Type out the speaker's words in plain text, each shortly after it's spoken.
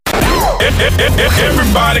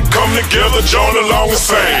Everybody come together, join along and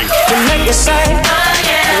sing. To make you say, oh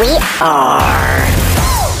yeah. We are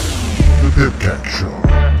the PEBKAC Show.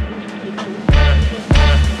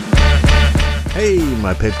 Hey,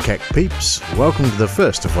 my PEBKAC peeps. Welcome to the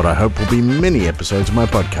first of what I hope will be many episodes of my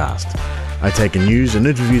podcast. I take a news and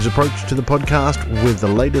interviews approach to the podcast with the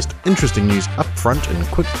latest interesting news up front in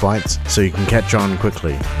quick bites so you can catch on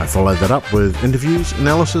quickly. I follow that up with interviews,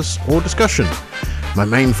 analysis, or discussion. My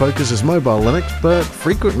main focus is mobile Linux, but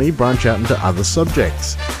frequently branch out into other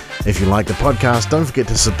subjects. If you like the podcast, don't forget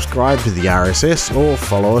to subscribe to the RSS or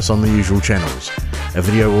follow us on the usual channels. A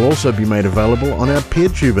video will also be made available on our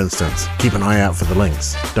PeerTube instance. Keep an eye out for the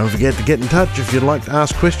links. Don't forget to get in touch if you'd like to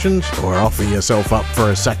ask questions or offer yourself up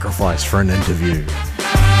for a sacrifice for an interview.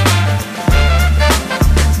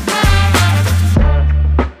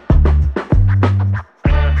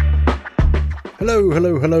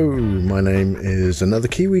 Hello, my name is Another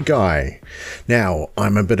Kiwi Guy. Now,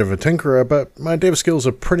 I'm a bit of a tinkerer, but my dev skills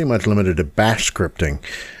are pretty much limited to bash scripting.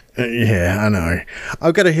 Yeah, I know.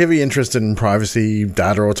 I've got a heavy interest in privacy,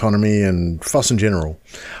 data autonomy, and fuss in general.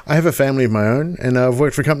 I have a family of my own, and I've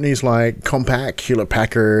worked for companies like Compaq,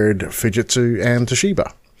 Hewlett-Packard, Fujitsu, and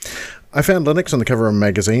Toshiba. I found Linux on the cover of a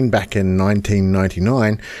magazine back in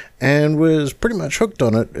 1999, and was pretty much hooked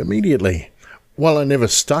on it immediately. While I never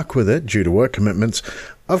stuck with it due to work commitments,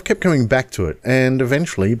 I've kept coming back to it and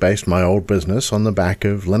eventually based my old business on the back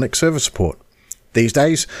of Linux server support. These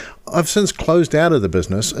days, I've since closed out of the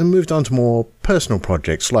business and moved on to more personal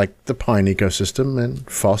projects like the Pine ecosystem and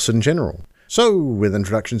FOSS in general. So, with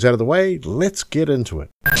introductions out of the way, let's get into it.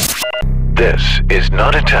 This is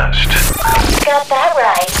not a test. got that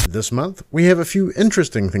right. This month, we have a few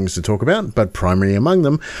interesting things to talk about, but primarily among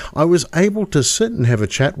them, I was able to sit and have a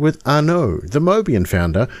chat with Arnaud, the Mobian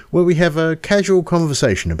founder, where we have a casual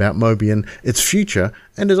conversation about Mobian, its future,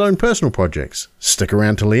 and his own personal projects. Stick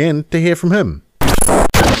around till the end to hear from him.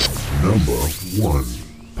 Number 1.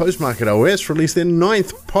 Postmarket OS released their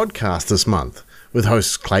 9th podcast this month, with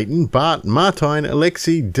hosts Clayton, Bart, Martine,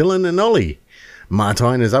 Alexei, Dylan, and Ollie.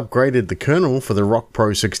 Martine has upgraded the kernel for the Rock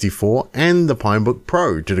Pro 64 and the Pinebook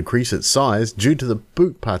Pro to decrease its size due to the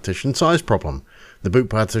boot partition size problem. The boot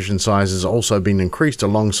partition size has also been increased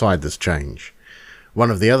alongside this change.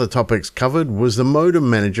 One of the other topics covered was the modem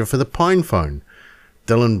manager for the PinePhone.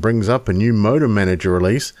 Dylan brings up a new modem manager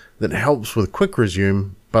release that helps with quick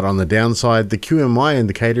resume, but on the downside the QMI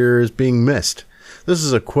indicator is being missed. This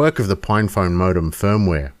is a quirk of the PinePhone modem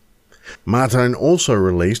firmware. Martine also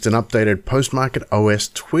released an updated Postmarket OS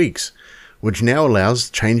tweaks, which now allows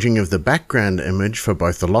changing of the background image for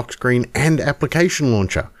both the lock screen and application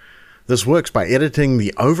launcher. This works by editing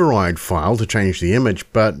the override file to change the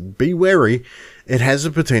image, but be wary, it has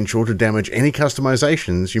the potential to damage any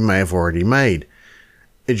customizations you may have already made.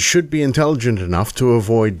 It should be intelligent enough to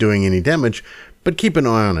avoid doing any damage, but keep an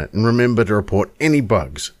eye on it and remember to report any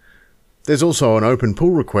bugs. There's also an open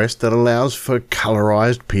pull request that allows for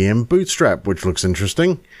colorized PM Bootstrap, which looks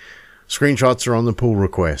interesting. Screenshots are on the pull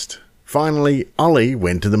request. Finally, Ollie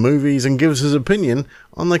went to the movies and gives his opinion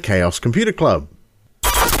on the Chaos Computer Club.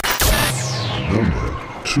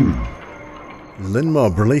 Number 2.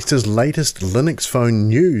 Linmob released his latest Linux Phone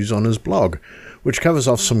news on his blog, which covers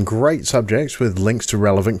off some great subjects with links to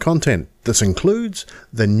relevant content. This includes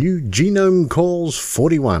the new Genome Calls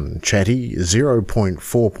 41 Chatty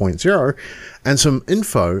 0.4.0 and some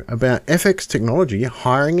info about FX Technology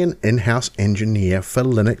hiring an in-house engineer for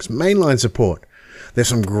Linux mainline support. There's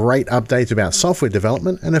some great updates about software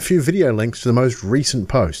development and a few video links to the most recent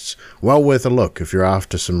posts. Well worth a look if you're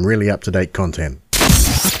after some really up-to-date content.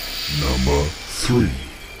 Number 3.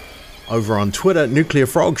 Over on Twitter, Nuclear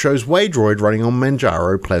Frog shows Waydroid running on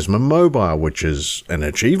Manjaro Plasma Mobile, which is an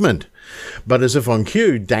achievement. But as if on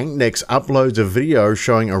cue, Danknex uploads a video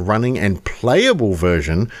showing a running and playable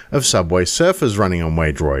version of Subway Surfers running on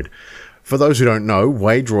Waydroid. For those who don't know,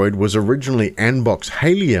 Waydroid was originally Anbox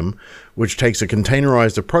Halium, which takes a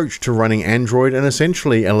containerized approach to running Android and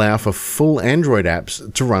essentially allow for full Android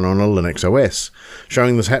apps to run on a Linux OS.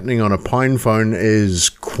 Showing this happening on a PinePhone is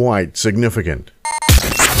quite significant.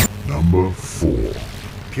 Number 4.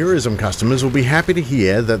 Purism customers will be happy to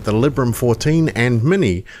hear that the Librem 14 and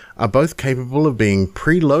Mini are both capable of being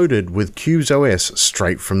preloaded with Qubes OS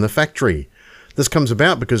straight from the factory. This comes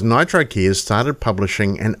about because NitroKey has started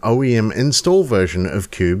publishing an OEM install version of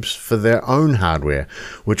Qubes for their own hardware,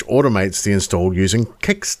 which automates the install using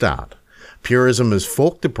Kickstart. Purism has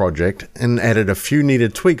forked the project and added a few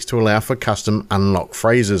needed tweaks to allow for custom unlock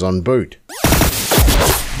phrases on boot.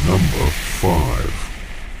 Number 5.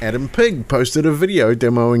 Adam Pig posted a video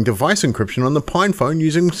demoing device encryption on the PinePhone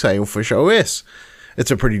using Sailfish OS. It's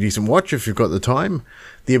a pretty decent watch if you've got the time.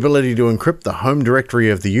 The ability to encrypt the home directory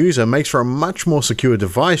of the user makes for a much more secure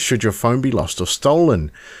device should your phone be lost or stolen.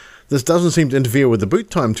 This doesn't seem to interfere with the boot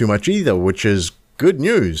time too much either, which is good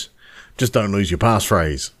news. Just don't lose your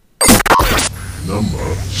passphrase.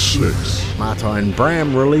 Number 6. Martin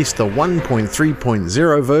Bram released the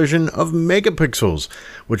 1.3.0 version of Megapixels,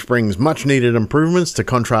 which brings much needed improvements to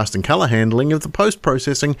contrast and color handling of the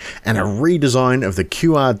post-processing and a redesign of the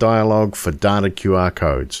QR dialog for data QR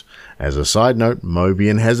codes. As a side note,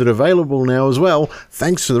 Mobian has it available now as well,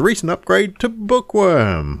 thanks to the recent upgrade to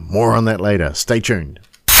Bookworm. More on that later. Stay tuned.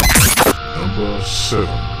 Number 7.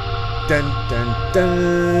 Dun, dun,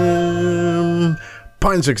 dun.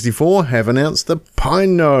 Pine64 have announced the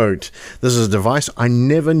Pine Note. This is a device I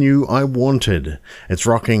never knew I wanted. It's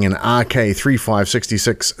rocking an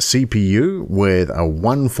RK3566 CPU with a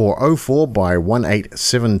 1404 by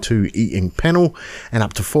 1872 e-ink panel and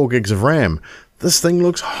up to 4 gigs of RAM. This thing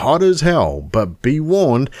looks hot as hell, but be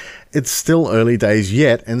warned, it's still early days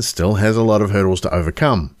yet and still has a lot of hurdles to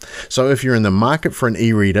overcome. So if you're in the market for an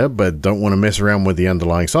e-reader but don't want to mess around with the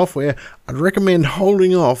underlying software, I'd recommend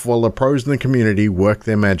holding off while the pros in the community work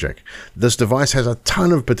their magic. This device has a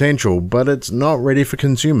ton of potential, but it's not ready for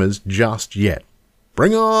consumers just yet.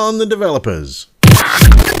 Bring on the developers!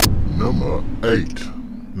 Number 8.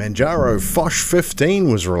 Manjaro Phosh 15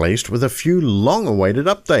 was released with a few long-awaited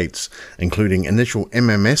updates, including initial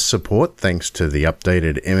MMS support thanks to the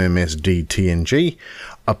updated MMSD TNG,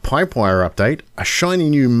 a Pipewire update, a shiny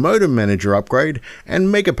new modem manager upgrade, and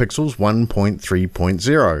Megapixels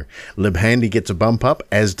 1.3.0. LibHandy gets a bump up,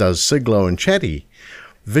 as does Siglo and Chatty.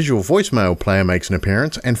 Visual voicemail player makes an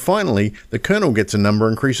appearance, and finally, the kernel gets a number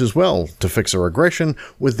increase as well, to fix a regression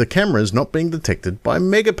with the cameras not being detected by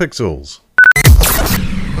megapixels.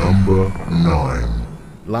 Number 9.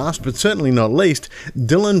 Last but certainly not least,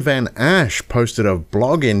 Dylan Van Ash posted a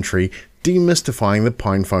blog entry demystifying the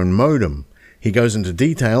PinePhone modem. He goes into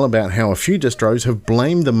detail about how a few distros have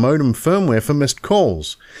blamed the modem firmware for missed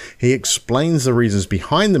calls. He explains the reasons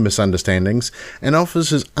behind the misunderstandings and offers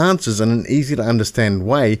his answers in an easy to understand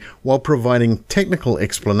way while providing technical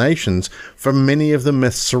explanations for many of the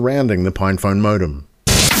myths surrounding the PinePhone modem.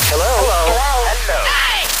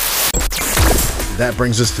 That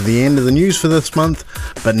brings us to the end of the news for this month,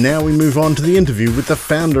 but now we move on to the interview with the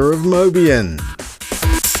founder of Mobian.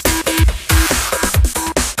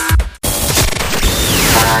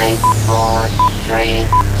 5, 4, 3,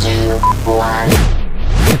 2,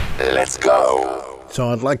 1. Let's go. So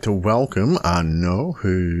I'd like to welcome Arnaud,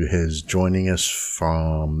 who is joining us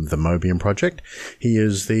from the Mobian project. He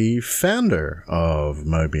is the founder of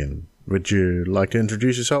Mobian. Would you like to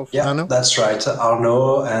introduce yourself, Arnaud? That's right,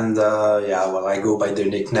 Arnaud, and I go by the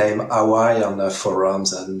nickname Hawaii on the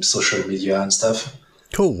forums and social media and stuff.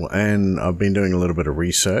 Cool, and I've been doing a little bit of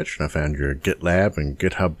research, and I found your GitLab and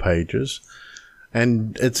GitHub pages,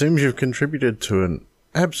 and it seems you've contributed to an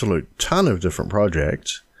absolute ton of different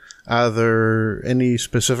projects. Are there any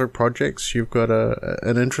specific projects you've got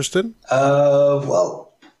an interest in?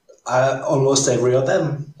 Almost every of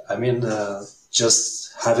them. I mean, just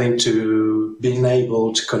being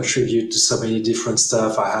able to contribute to so many different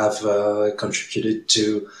stuff. I have contributed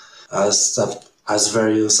to stuff as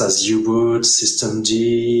various as U-Boot, Systemd,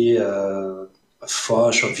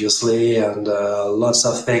 Phosh, obviously, and lots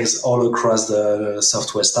of things all across the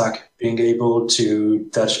software stack. Being able to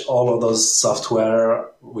touch all of those software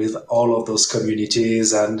with all of those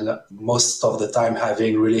communities, and most of the time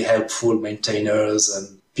having really helpful maintainers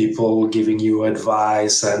and people giving you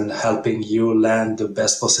advice and helping you land the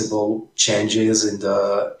best possible changes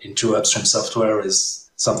into upstream software is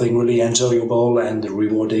something really enjoyable and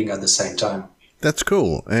rewarding at the same time. That's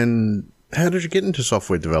cool. And how did you get into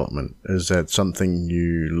software development? Is that something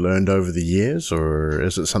you learned over the years, or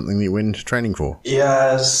is it something that you went into training for?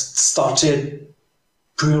 Yeah, it started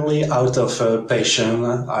purely out of passion.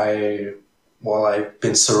 I've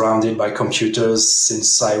been surrounded by computers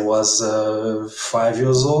since I was 5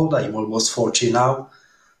 years old. I'm almost 40 now,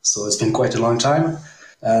 so it's been quite a long time.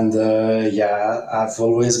 And I've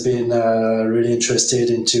always been really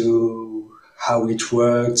interested into how it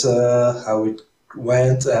worked, how it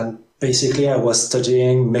went. And basically, I was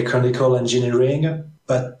studying mechanical engineering,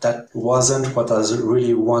 but that wasn't what I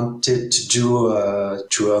really wanted to do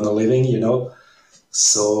to earn a living, you know.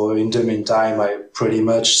 So in the meantime, I pretty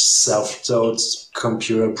much self-taught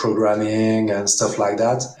computer programming and stuff like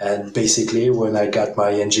that. And basically, when I got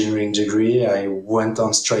my engineering degree, I went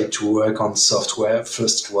on straight to work on software.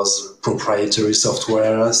 First, it was proprietary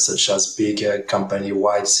software, such as big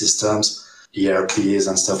company-wide systems, ERPs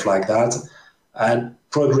and stuff like that. And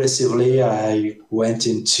progressively, I went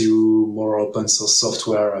into more open source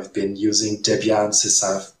software. I've been using Debian since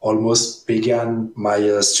I've almost began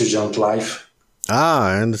my student life. Ah,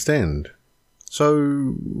 I understand.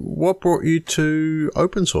 So what brought you to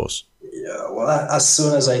open source? Yeah, well, as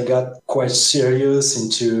soon as I got quite serious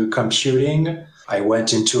into computing, I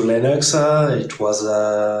went into Linux. It was,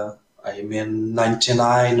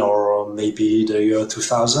 99 or maybe the year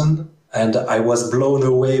 2000. And I was blown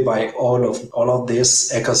away by all of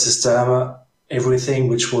this ecosystem, everything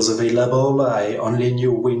which was available. I only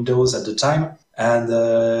knew Windows at the time. And,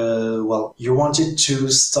 you wanted to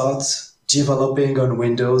start developing on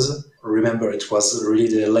Windows. Remember, it was really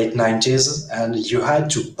the late 90s, and you had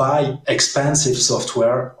to buy expensive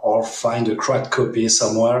software or find a cracked copy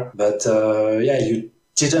somewhere. But you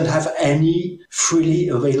didn't have any freely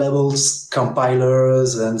available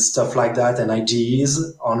compilers and stuff like that and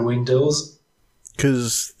IDEs on Windows.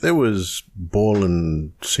 Because there was Ball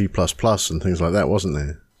and C++ and things like that, wasn't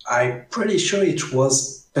there? I'm pretty sure it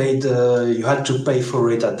was paid. You had to pay for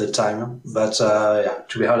it at the time. But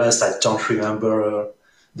to be honest, I don't remember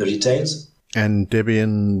the details. And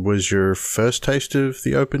Debian was your first taste of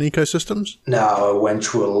the open ecosystems? No, I went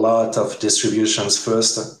through a lot of distributions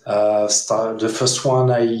first. The first one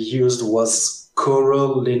I used was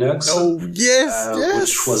Coral Linux. Oh, yes, yes.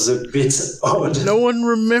 Which was a bit odd. No one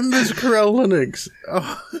remembers Coral Linux.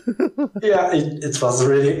 Oh. Yeah, it was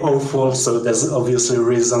really awful, so there's obviously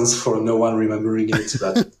reasons for no one remembering it.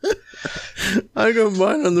 But I got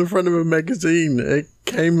mine on the front of a magazine. It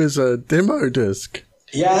came as a demo disc.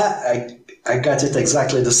 Yeah, I got it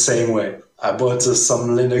exactly the same way. I bought some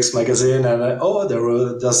Linux magazine and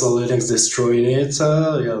there's a Linux distro in it.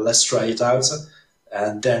 Let's try it out.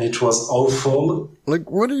 And then it was awful. Like,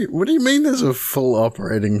 what do you mean there's a full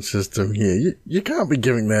operating system here? You can't be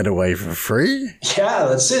giving that away for free. Yeah,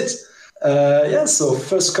 that's it. So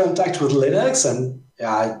first contact with Linux, and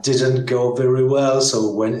it didn't go very well.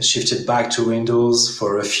 So when I shifted back to Windows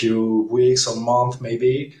for a few weeks or month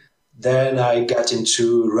maybe, then I got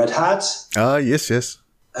into Red Hat. Ah, yes, yes.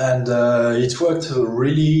 And it worked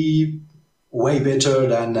really way better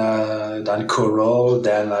than Coral.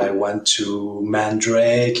 Then I went to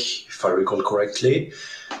Mandrake, if I recall correctly,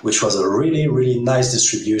 which was a really, really nice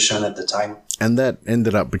distribution at the time. And that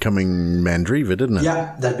ended up becoming Mandriva, didn't it?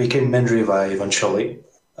 Yeah, that became Mandriva eventually.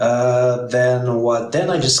 Then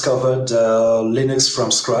I discovered Linux from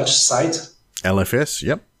Scratch site. LFS,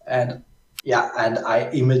 yep. And I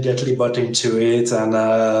immediately bought into it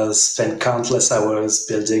and spent countless hours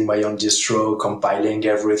building my own distro, compiling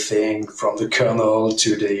everything from the kernel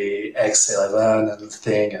to the X11 and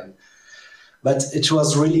thing. But it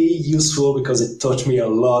was really useful because it taught me a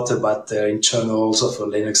lot about the internals of a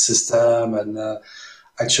Linux system. And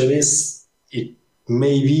actually, it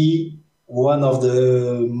may be one of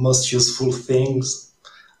the most useful things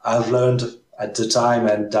I've learned at the time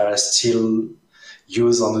and that I still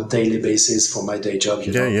use on a daily basis for my day job.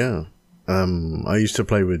 You know? I used to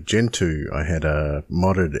play with Gentoo. I had a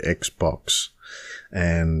modded Xbox,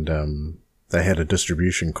 and they had a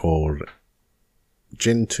distribution called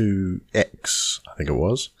Gentoo X, I think it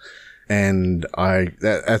was. And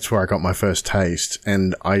that's where I got my first taste,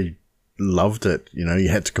 and I loved it. You know, you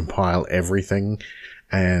had to compile everything,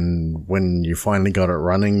 and when you finally got it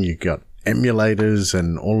running, you got emulators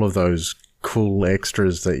and all of those cool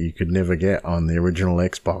extras that you could never get on the original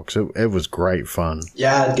Xbox. It was great fun.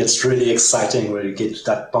 Yeah, it gets really exciting when you get to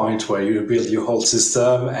that point where you build your whole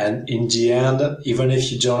system, and in the end, even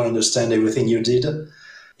if you don't understand everything you did,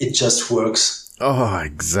 it just works. Oh,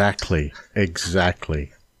 exactly.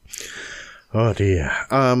 Oh dear.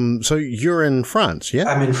 So you're in France, yeah?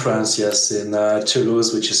 I'm in France, yes, in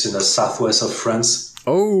Toulouse, which is in the southwest of France.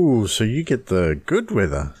 Oh, so you get the good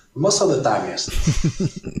weather. Most of the time, yes.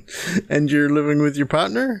 And you're living with your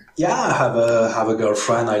partner? Yeah, I have a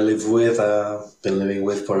girlfriend I live with. Been living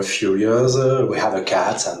with for a few years. We have a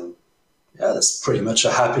cat, and yeah, that's pretty much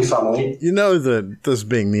a happy family. You know that this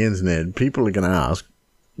being the internet, people are going to ask,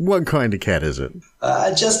 what kind of cat is it?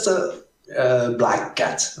 Just a black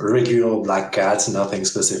cat, a regular black cat, nothing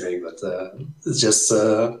specific, but it's just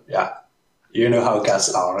You know how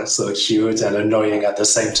cats are, so cute and annoying at the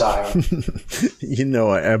same time. You know,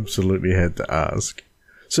 I absolutely had to ask.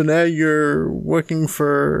 So now you're working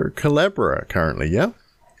for Collabora currently, yeah?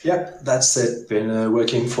 Yeah, that's it. Been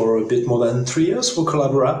working for a bit more than 3 years for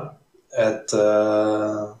Collabora.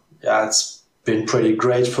 It's been pretty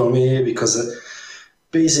great for me because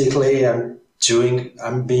basically I'm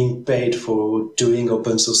being paid for doing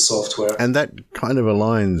open source software. And that kind of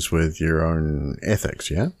aligns with your own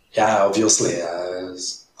ethics, yeah? Yeah, obviously.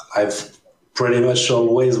 pretty much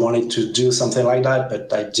always wanted to do something like that,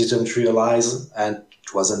 but I didn't realize, and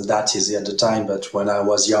it wasn't that easy at the time, but when I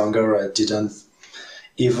was younger, I didn't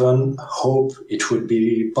even hope it would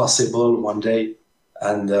be possible one day.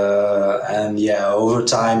 And yeah, over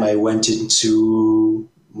time I went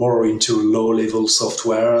more into low-level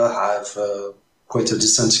software. I have quite a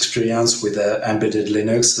decent experience with embedded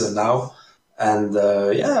Linux now. And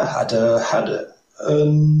had a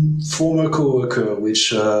former coworker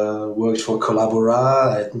which worked for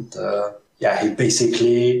Collabora, and he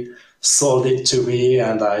basically sold it to me,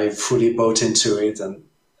 and I fully bought into it, and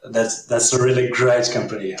that's a really great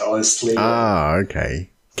company, honestly. Ah, okay.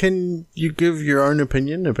 Can you give your own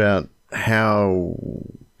opinion about how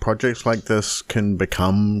projects like this can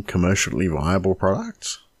become commercially viable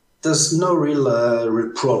products? There's no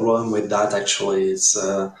real problem with that, actually. It's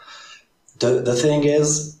the thing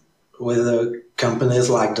is, with companies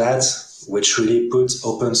like that, which really put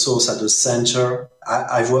open source at the center.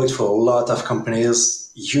 I've worked for a lot of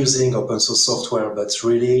companies using open source software, but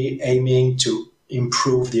really aiming to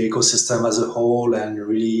improve the ecosystem as a whole and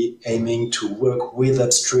really aiming to work with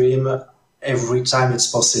upstream every time it's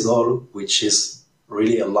possible, which is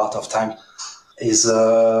really a lot of time, is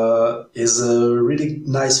a really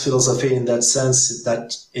nice philosophy in that sense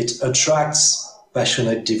that it attracts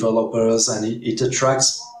passionate developers and it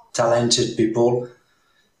attracts talented people.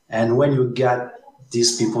 And when you get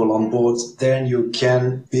these people on board, then you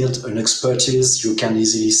can build an expertise you can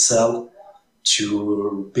easily sell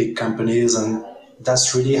to big companies. And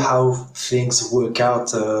that's really how things work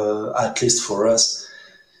out, at least for us.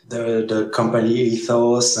 The company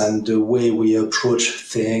ethos and the way we approach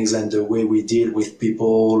things and the way we deal with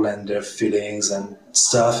people and their feelings and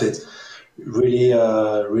stuff, it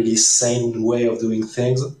really sane way of doing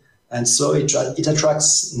things. And so it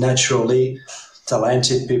attracts naturally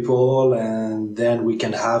talented people, and then we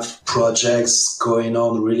can have projects going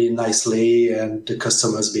on really nicely and the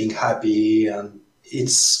customers being happy, and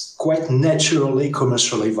it's quite naturally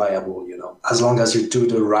commercially viable, as long as you do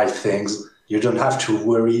the right things. You don't have to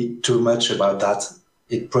worry too much about that.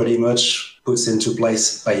 It pretty much puts into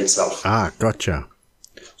place by itself. Ah, gotcha.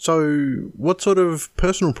 So what sort of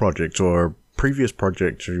personal projects or previous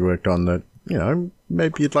projects have you worked on that,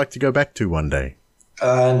 maybe you'd like to go back to one day?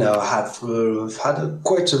 No, I've had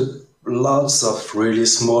quite lots of really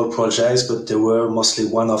small projects, but they were mostly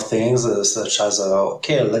one-off things, such as,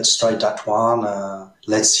 let's try that one,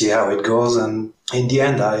 let's see how it goes. And in the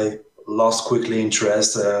end, I lost quickly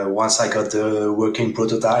interest once I got the working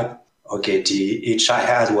prototype. Okay, the itch I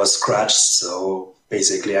had was scratched, so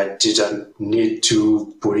basically I didn't need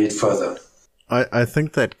to put it further. I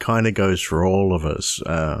think that kind of goes for all of us.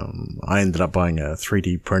 I ended up buying a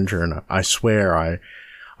 3D printer, and I swear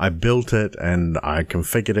I built it and I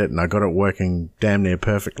configured it and I got it working damn near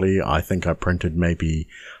perfectly. I think I printed maybe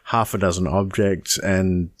half a dozen objects,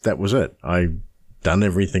 and that was it. I done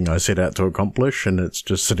everything I set out to accomplish, and it's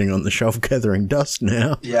just sitting on the shelf gathering dust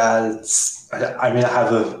now. Yeah, I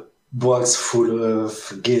have a box full of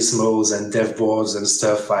gizmos and dev boards and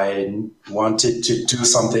stuff I wanted to do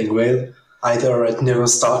something with. Either it never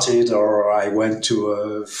started, or I went to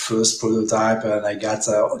a first prototype and I got,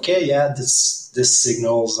 these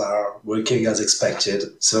signals are working as expected.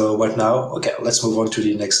 So what now? Okay, let's move on to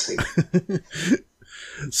the next thing.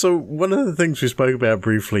 So one of the things we spoke about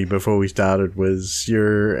briefly before we started was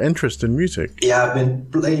your interest in music. Yeah, I've been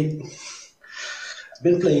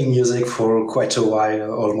playing music for quite a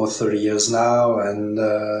while, almost 30 years now, and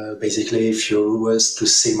basically if you was to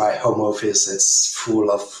see my home office, it's full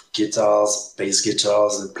of guitars, bass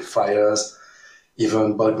guitars, amplifiers.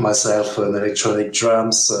 Even bought myself an electronic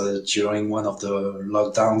drums during one of the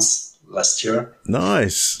lockdowns last year.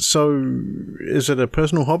 Nice. So is it a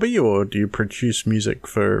personal hobby, or do you produce music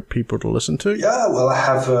for people to listen to? Yeah, well, I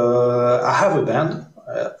have a band.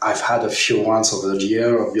 I've had a few ones over the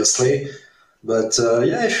year, obviously. But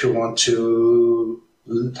if you want to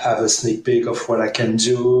have a sneak peek of what I can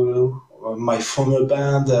do on my former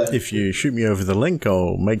band... if you shoot me over the link,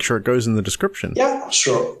 I'll make sure it goes in the description. Yeah,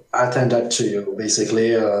 sure. I'll send that to you. Basically,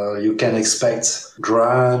 you can expect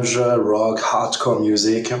grunge, rock, hardcore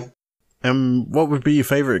music. What would be your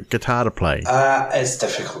favorite guitar to play? It's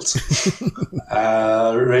difficult.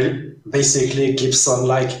 Really, basically,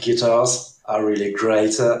 Gibson-like guitars are really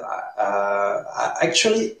great. I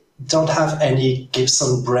actually don't have any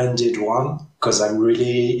Gibson branded one because I'm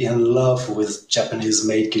really in love with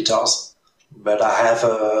Japanese-made guitars. But I have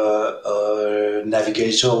a a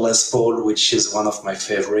Navigator Les Paul, which is one of my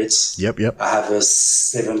favorites. Yep. I have a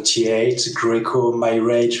 78 Greco My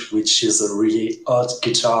Rage, which is a really hot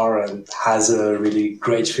guitar and has a really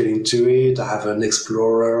great feeling to it. I have an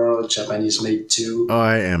Explorer, Japanese made too.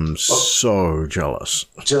 I am so jealous.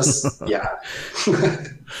 Just, yeah.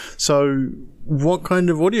 So, what kind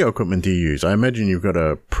of audio equipment do you use? I imagine you've got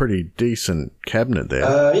a pretty decent cabinet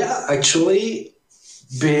there. Yeah, actually,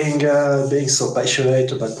 being so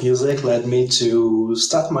passionate about music led me to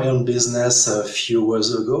start my own business a few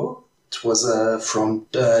years ago. It was from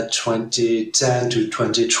 2010 to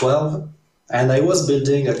 2012. And I was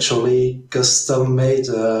building actually custom-made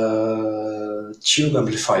tube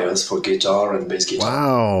amplifiers for guitar and bass guitar.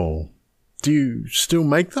 Wow. Do you still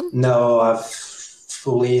make them? No, I've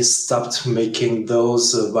fully stopped making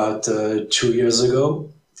those about 2 years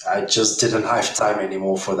ago. I just didn't have time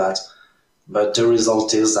anymore for that. But the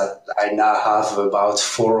result is that I now have about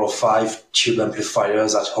 4 or 5 tube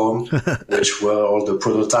amplifiers at home, which were all the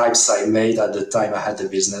prototypes I made at the time I had the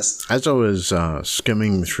business. As I was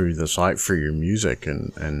skimming through the site for your music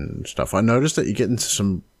and stuff, I noticed that you get into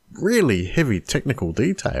some really heavy technical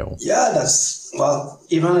detail. Yeah,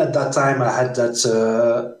 even at that time I had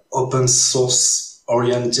that open source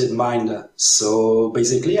oriented mind. So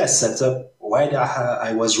basically I set up, while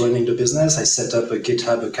I was running the business, I set up a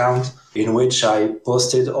GitHub account in which I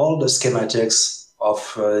posted all the schematics of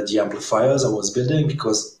the amplifiers I was building,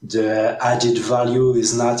 because the added value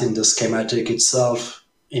is not in the schematic itself.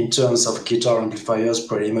 In terms of guitar amplifiers,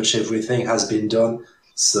 pretty much everything has been done.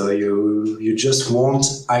 So you just want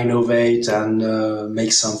to innovate and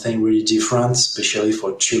make something really different, especially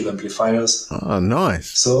for tube amplifiers. Oh,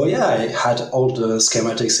 nice. So yeah, I had all the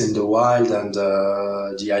schematics in the wild, and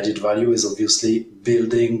the added value is obviously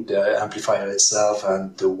building the amplifier itself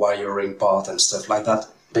and the wiring part and stuff like that.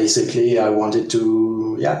 Basically, I wanted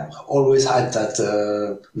to, always had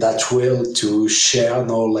that will to share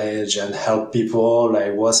knowledge and help people.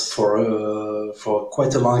 I was for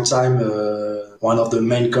quite a long time one of the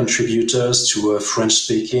main contributors to a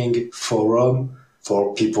French-speaking forum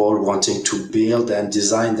for people wanting to build and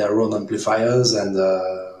design their own amplifiers. And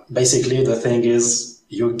basically, the thing is,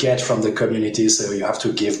 you get from the community, so you have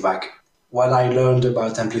to give back. What I learned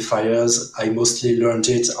about amplifiers, I mostly learned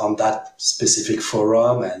it on that specific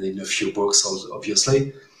forum and in a few books,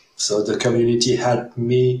 obviously. So the community helped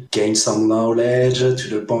me gain some knowledge to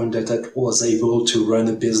the point that I was able to run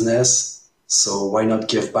a business. So why not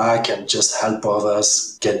give back and just help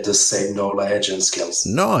others get the same knowledge and skills?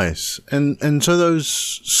 Nice. And so those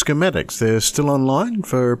schematics, they're still online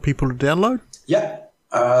for people to download? Yeah.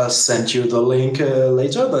 I'll send you the link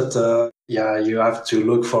later, but you have to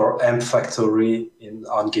look for M Factory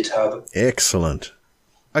on GitHub. Excellent.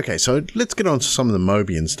 Okay, so let's get on to some of the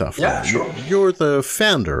Mobian stuff. Yeah, sure. You're the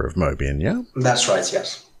founder of Mobian, yeah? That's right,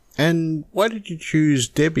 yes. And why did you choose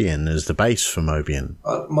Debian as the base for Mobian?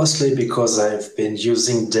 Mostly because I've been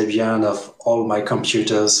using Debian of all my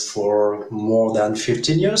computers for more than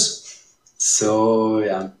 15 years. So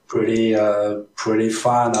yeah, pretty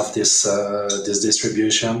fan of this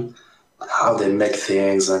distribution, how they make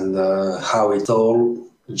things and how it all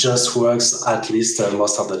just works, at least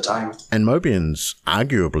most of the time. And Mobian's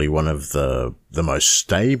arguably one of the most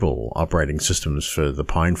stable operating systems for the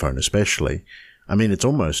PinePhone especially. I mean, it's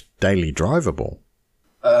almost daily drivable.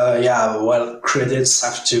 Credits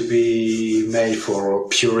have to be made for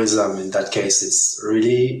purism in that case. It's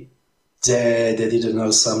really, they did an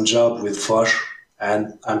awesome job with Foch,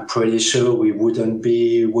 and I'm pretty sure we wouldn't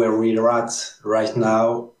be where we're at right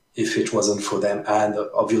now if it wasn't for them. And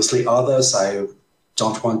obviously others, I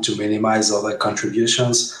don't want to minimize other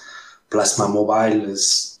contributions. Plasma Mobile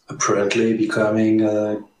is apparently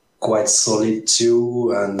becoming quite solid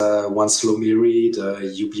too, and once Lumiri, the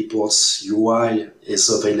UBports UI is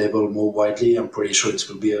available more widely, I'm pretty sure it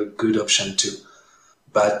will be a good option too.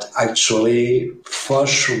 But actually,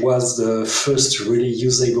 Foch was the first really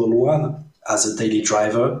usable one as a daily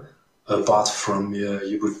driver, apart from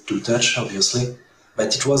Ubuntu Touch, obviously.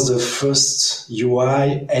 But it was the first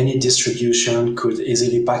UI any distribution could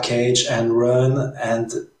easily package and run,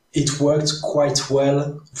 and it worked quite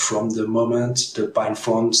well from the moment the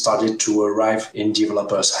PinePhone started to arrive in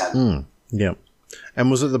developers' hands. Yeah.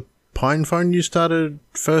 And was it the PinePhone you started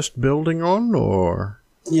first building on, or?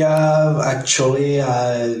 Yeah, actually,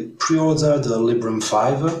 I pre-ordered the Librem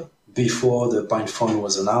 5 before the PinePhone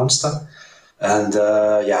was announced. And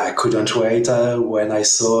I couldn't wait when I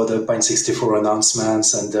saw the Pine 64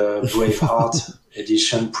 announcements and the Braveheart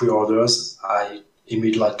edition pre-orders. I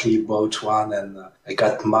immediately bought one, and I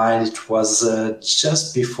got mine. It was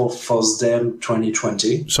just before FOSDEM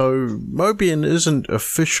 2020. So Mobian isn't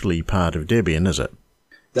officially part of Debian, is it?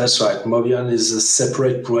 That's right. Mobian is a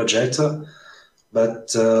separate project,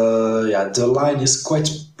 but the line is quite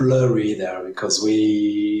blurry there because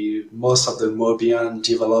most of the Mobian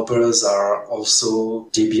developers are also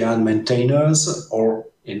Debian maintainers or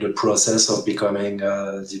in the process of becoming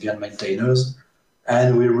Debian maintainers.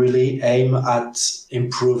 And we really aim at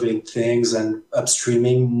improving things and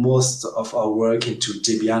upstreaming most of our work into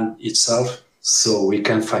Debian itself, so we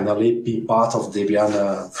can finally be part of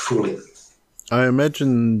Debian fully. I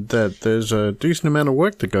imagine that there's a decent amount of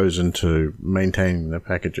work that goes into maintaining the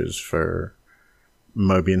packages for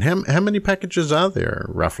Mobian. How many packages are there,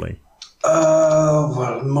 roughly?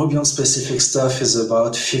 Well, Mobian-specific stuff is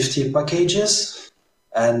about 50 packages.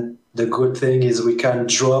 And the good thing is we can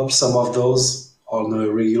drop some of those on a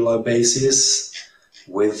regular basis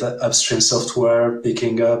with upstream software,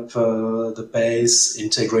 picking up the pace,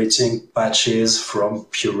 integrating patches from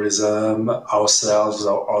Purism, ourselves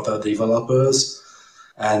or other developers.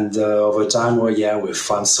 And over time, we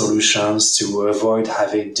found solutions to avoid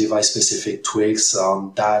having device-specific tweaks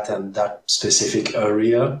on that and that specific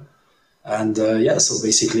area. And so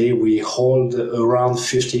basically we hold around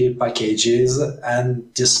 50 packages,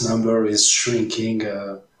 and this number is shrinking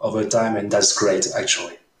over time, and that's great,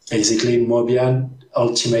 actually. Basically, Mobian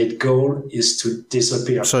ultimate goal is to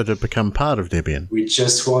disappear. So to become part of Debian. We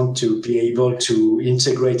just want to be able to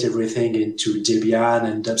integrate everything into Debian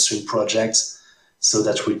and upstream projects so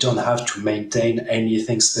that we don't have to maintain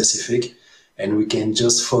anything specific, and we can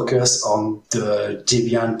just focus on the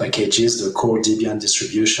Debian packages, the core Debian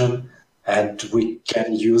distribution, and we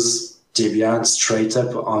can use Debian straight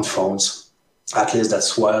up on phones. At least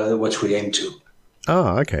that's what we aim to.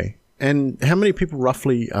 Oh, okay. And how many people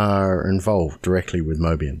roughly are involved directly with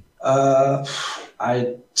Mobian?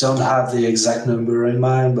 I don't have the exact number in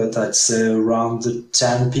mind, but I'd say around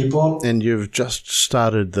 10 people. And you've just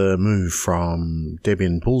started the move from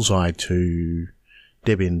Debian Bullseye to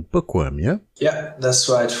Debian Bookworm, yeah? Yeah, that's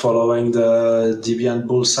right. Following the Debian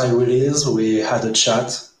Bullseye release, we had a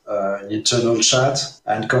chat, an internal chat,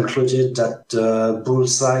 and concluded that the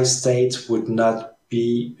Bullseye state would not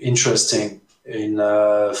be interesting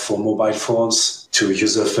for mobile phones to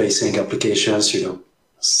user-facing applications,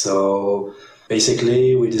 So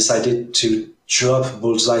basically, we decided to drop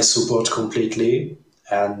Bullseye support completely,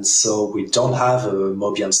 and so we don't have a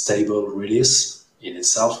Mobian stable release in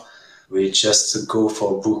itself. We just go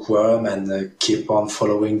for Bookworm and keep on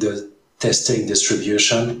following the testing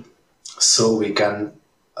distribution, so we can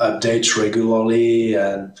update regularly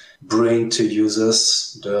and bring to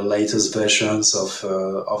users the latest versions of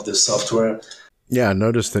the software. Yeah, I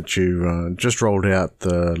noticed that you just rolled out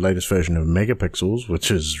the latest version of Megapixels,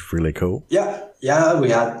 which is really cool. Yeah, we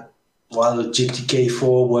had, the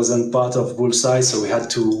GTK4 wasn't part of Bullseye, so we had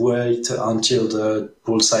to wait until the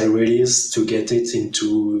Bullseye release to get it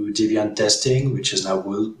into Debian testing, which is now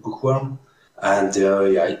Bookworm. And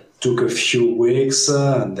it took a few weeks,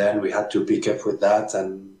 and then we had to pick up with that,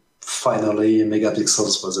 and finally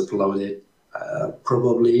Megapixels was uploaded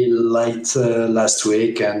probably late last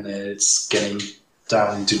week, and it's getting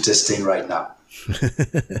down into testing right now.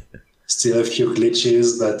 Still a few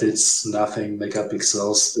glitches, but it's nothing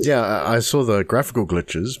Megapixels. Yeah, I saw the graphical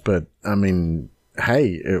glitches, but I mean,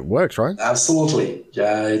 hey, it works, right? Absolutely.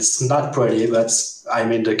 Yeah, it's not pretty, but I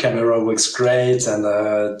mean, the camera works great, and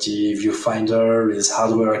the viewfinder is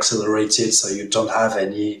hardware accelerated, so you don't have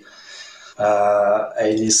any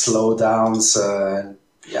slowdowns.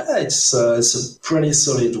 It's a pretty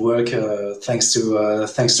solid work. Thanks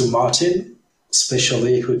to Martin,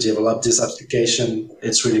 especially, who developed this application.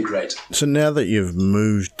 It's really great. So now that you've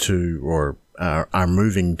moved to, or are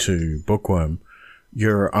moving to Bookworm,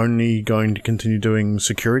 you're only going to continue doing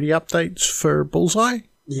security updates for Bullseye?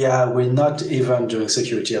 Yeah, we're not even doing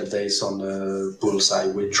security updates on Bullseye.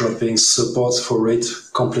 We're dropping support for it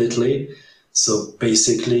completely. So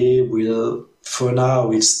basically, for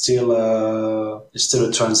now, it's still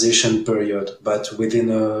a transition period. But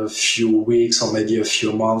within a few weeks or maybe a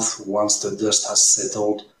few months, once the dust has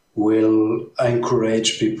settled, we'll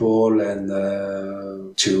encourage people and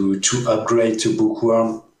to upgrade to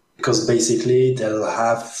Bookworm, because basically they'll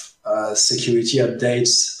have security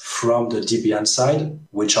updates from the Debian side,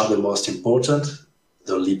 which are the most important,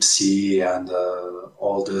 the libc and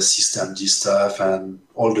all the systemd stuff and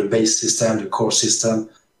all the base system, the core system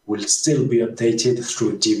will still be updated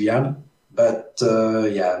through Debian. But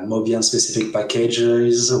Mobian specific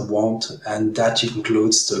packages won't, and that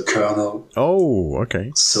includes the kernel. Oh,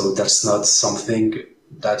 okay. So that's not something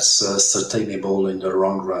that's sustainable in the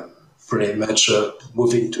long run. Pretty much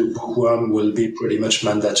moving to Bookworm will be pretty much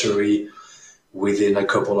mandatory within a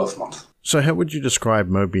couple of months. So how would you describe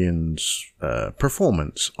Mobian's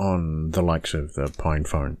performance on the likes of the Pine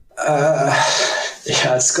phone?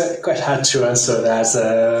 Yeah, it's quite hard to answer that.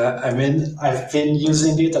 I mean, I've been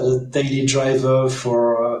using it as a daily driver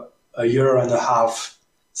for a year and a half.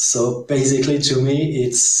 So basically, to me,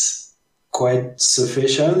 it's quite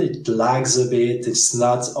sufficient. It lags a bit. It's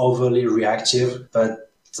not overly reactive, but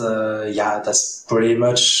yeah, that's pretty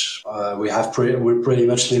much. We're pretty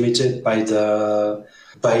much limited by the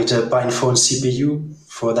PinePhone CPU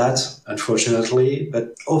for that, unfortunately.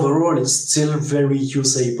 But overall, it's still very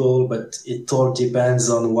usable, but it all depends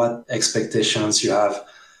on what expectations you have.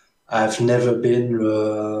 I've never been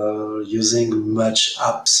using much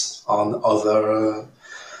apps on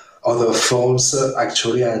other phones.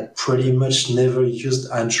 Actually, I pretty much never used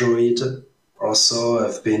Android. Also,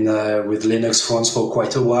 I've been with Linux phones for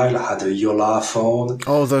quite a while. I had a Yola phone.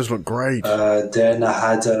 Oh, those look great. Then I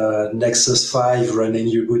had a Nexus 5 running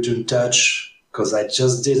Ubuntu Touch because I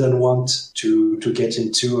just didn't want to get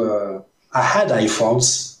into... I had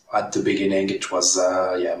iPhones at the beginning. It was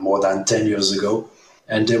more than 10 years ago.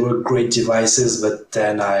 And they were great devices, but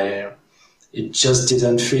then it just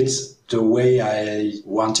didn't fit the way I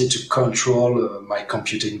wanted to control my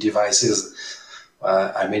computing devices.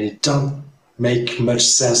 I mean, it don't make much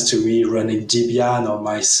sense to me running Debian on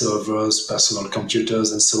my servers, personal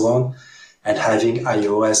computers, and so on, and having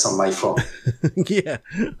iOS on my phone. Yeah,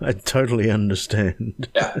 I totally understand.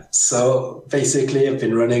 Yeah, so basically I've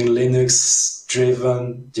been running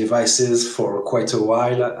Linux-driven devices for quite a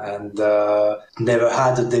while and never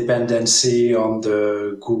had a dependency on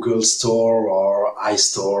the Google Store or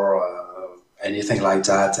iStore or anything like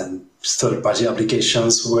that, and third-party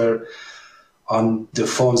applications were on the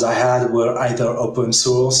phones I had were either open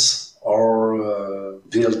source or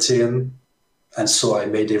built-in, and so I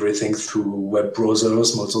made everything through web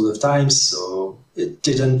browsers most of the time, so it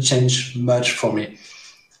didn't change much for me.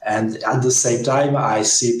 And at the same time, I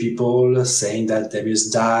see people saying that there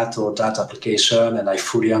is that or that application, and I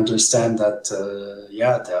fully understand that,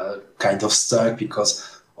 they're kind of stuck because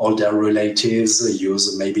all their relatives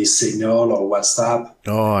use maybe Signal or WhatsApp.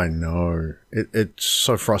 Oh, I know. It's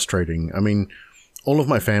so frustrating. I mean, all of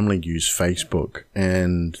my family use Facebook,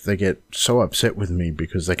 and they get so upset with me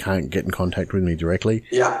because they can't get in contact with me directly.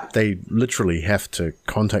 Yeah. They literally have to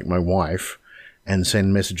contact my wife and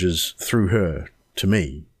send messages through her to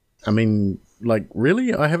me. I mean, like,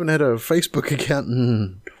 really? I haven't had a Facebook account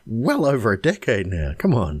in well over a decade now.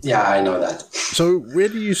 Come on. Yeah, I know that. So where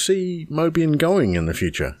do you see Mobian going in the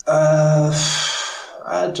future?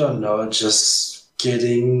 I don't know. Just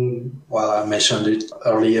getting, well, I mentioned it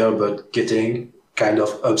earlier, but getting kind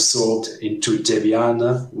of absorbed into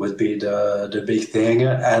Debian would be the big thing.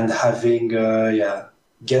 And having,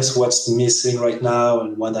 guess what's missing right now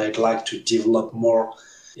and what I'd like to develop more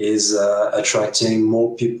is attracting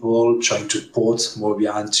more people, trying to port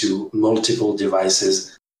Mobian to multiple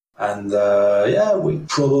devices. And we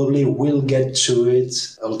probably will get to it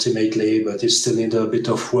ultimately, but it still needs a bit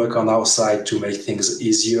of work on our side to make things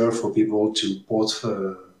easier for people to port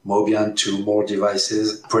Mobian to more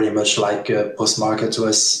devices. Pretty much like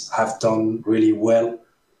PostmarketOS have done really well.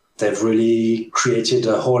 They've really created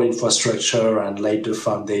a whole infrastructure and laid the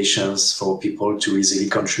foundations for people to easily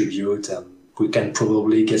contribute, and we can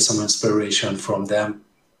probably get some inspiration from them.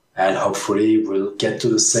 And hopefully we'll get to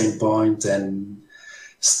the same point and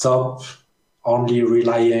stop only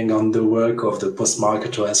relying on the work of the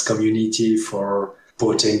PostmarketOS community for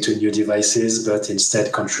porting to new devices, but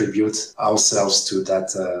instead contribute ourselves to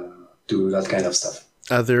that kind of stuff.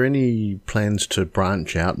 Are there any plans to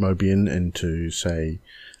branch out Mobian into, say,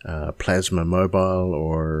 Plasma Mobile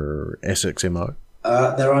or SXMO?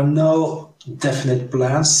 There are no definite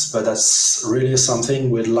plans, but that's really something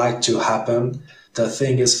we'd like to happen. The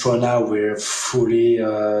thing is, for now, we're fully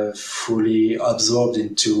absorbed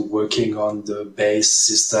into working on the base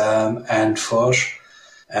system and Forge,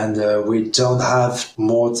 and we don't have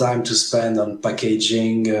more time to spend on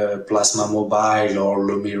packaging Plasma Mobile or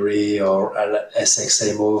Lumiri or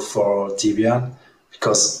SXMO for Debian,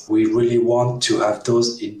 because we really want to have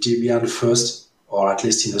those in Debian first, or at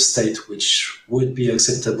least in a state which would be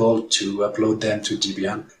acceptable to upload them to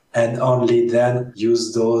Debian, and only then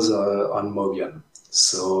use those on Mobian.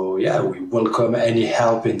 So we welcome any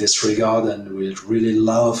help in this regard, and we'd really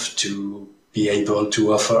love to be able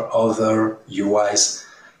to offer other UIs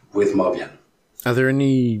with Mobian. Are there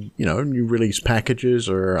any, new release packages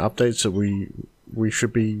or updates that we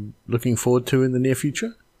should be looking forward to in the near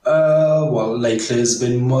future? Well, lately it's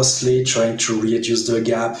been mostly trying to reduce the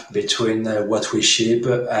gap between what we ship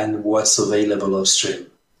and what's available upstream.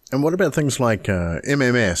 And what about things like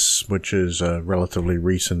MMS, which is a relatively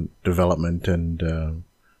recent development, and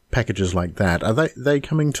packages like that? Are they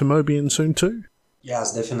coming to Mobian soon too?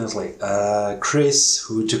 Yes, definitely. Chris,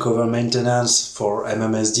 who took over maintenance for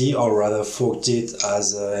MMSD, or rather forked it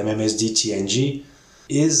as MMSD TNG,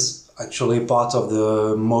 is actually part of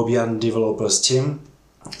the Mobian developers team.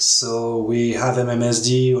 So we have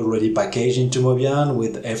MMSD already packaged into Mobian,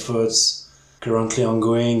 with efforts currently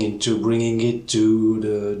ongoing into bringing it to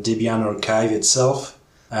the Debian archive itself.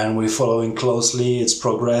 And we're following closely its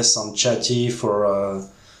progress on Chatty for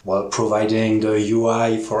providing the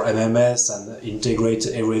UI for MMS and integrate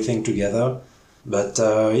everything together. But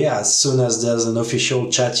as soon as there's an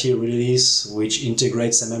official Chatty release which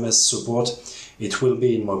integrates MMS support, it will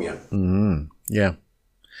be in Mobian. Mm-hmm. Yeah.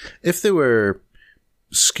 If there were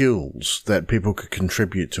skills that people could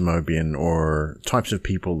contribute to Mobian, or types of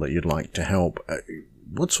people that you'd like to help,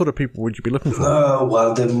 what sort of people would you be looking for?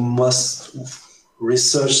 The most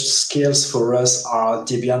researched skills for us are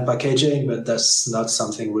Debian packaging, but that's not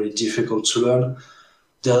something really difficult to learn.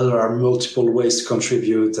 There are multiple ways to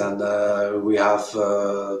contribute, and we have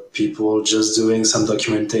people just doing some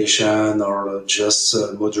documentation or just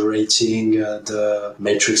moderating the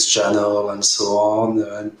Matrix channel and so on.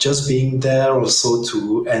 And just being there also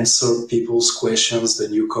to answer people's questions, the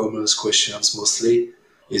newcomers' questions mostly,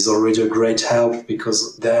 is already a great help,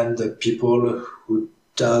 because then the people who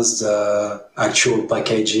does the actual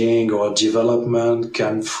packaging or development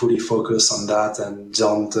can fully focus on that and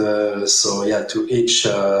don't to each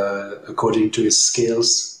according to his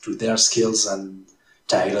skills, to their skills and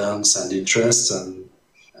talents and interests, and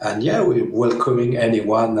we're welcoming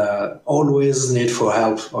anyone. Always need for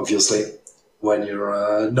help, obviously. When you're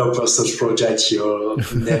a no person's project, you'll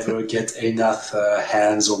never get enough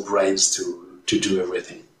hands or brains to do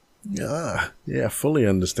everything. Yeah, fully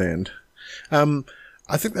understand.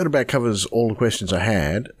 I think that about covers all the questions I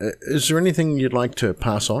had. Is there anything you'd like to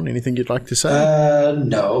pass on? Anything you'd like to say?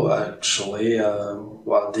 No, actually.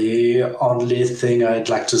 The only thing I'd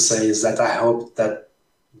like to say is that I hope that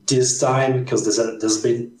this time, because there's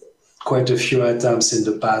been quite a few attempts in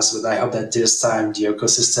the past, but I hope that this time the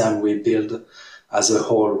ecosystem we build as a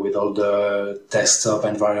whole, with all the desktop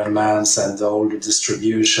environments and all the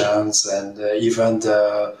distributions and even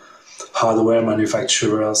the hardware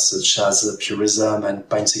manufacturers such as Purism and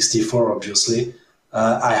Pine64, obviously.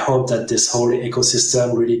 I hope that this whole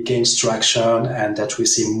ecosystem really gains traction and that we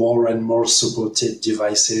see more and more supported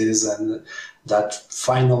devices, and that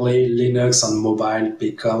finally Linux on mobile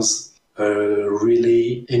becomes a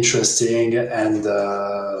really interesting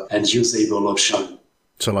and usable option.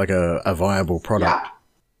 So like a viable product. Yeah.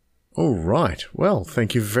 All right. Well,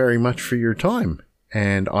 thank you very much for your time.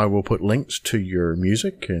 And I will put links to your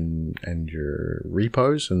music and your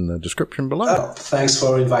repos in the description below. Oh, thanks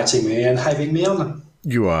for inviting me and having me on.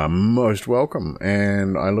 You are most welcome,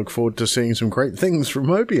 and I look forward to seeing some great things from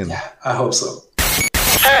Mobian. Yeah, I hope so.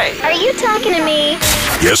 Hey! Are you talking to me?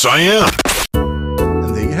 Yes, I am.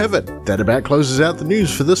 And there you have it. That about closes out the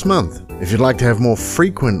news for this month. If you'd like to have more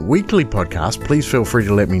frequent weekly podcasts, please feel free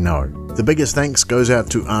to let me know. The biggest thanks goes out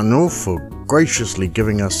to Arnaud for graciously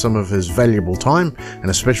giving us some of his valuable time, and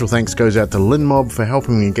a special thanks goes out to Linmob for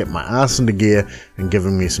helping me get my arse into gear and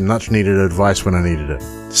giving me some much needed advice when I needed it.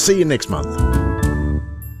 See you next month.